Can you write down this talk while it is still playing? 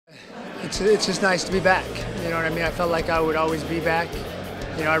it's just nice to be back. You know what I mean? I felt like I would always be back.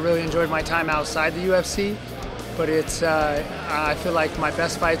 You know, I really enjoyed my time outside the UFC, but I feel like my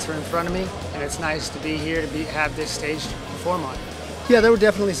best fights are in front of me, and it's nice to be here to have this stage to perform on. Yeah, there were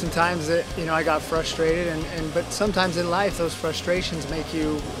definitely some times that, you know, I got frustrated, but sometimes in life those frustrations make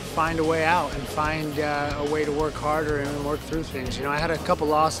you find a way out and find a way to work harder and work through things. You know, I had a couple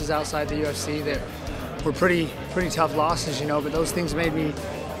losses outside the UFC that were pretty tough losses, you know, but those things made me,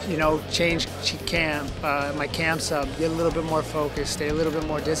 you know, change my camps up, get a little bit more focused, stay a little bit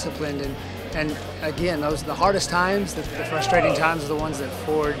more disciplined, and again, the hardest times, the frustrating times are the ones that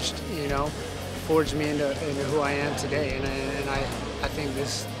forged me into who I am today, and I think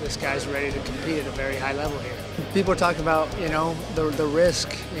this guy's ready to compete at a very high level here. People are talking about, you know, the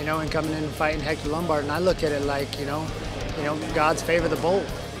risk, you know, in coming in and fighting Hector Lombard, and I look at it like, you know, God's favor the bold,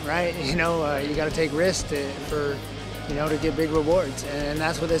 right? You know, you got to take risks to get big rewards, and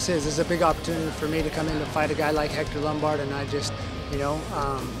that's what this is. This is a big opportunity for me to come in to fight a guy like Hector Lombard, and I just, you know,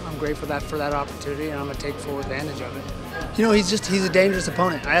 I'm grateful for that opportunity, and I'm going to take full advantage of it. You know, he's a dangerous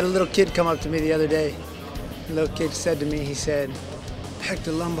opponent. I had a little kid come up to me the other day. The little kid said to me, he said,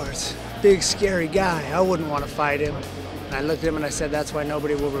 "Hector Lombard's a big, scary guy. I wouldn't want to fight him." And I looked at him and I said, "That's why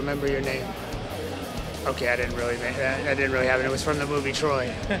nobody will remember your name." Okay, I didn't really have it. It was from the movie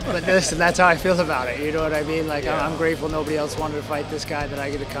Troy. But listen, that's how I feel about it. You know what I mean? Like, yeah. I'm grateful nobody else wanted to fight this guy, that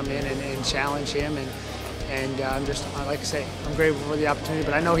I get to come in and challenge him. And I'm just, like I say, I'm grateful for the opportunity.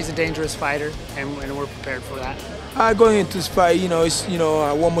 But I know he's a dangerous fighter, and we're prepared for that. Going into this fight, you know, it's, you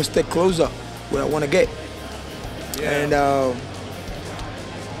know, one more step closer where I want to get. Yeah. And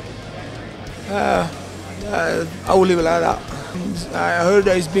I will leave it like that. I heard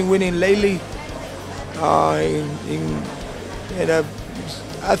that he's been winning lately. And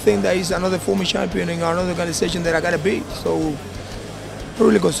I think that he's another former champion in another organization that I gotta beat. So I'm not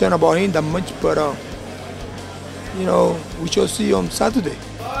really concerned about him that much, but you know, we shall see on Saturday.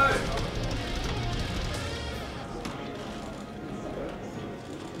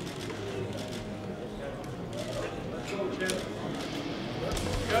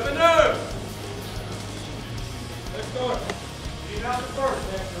 Governor!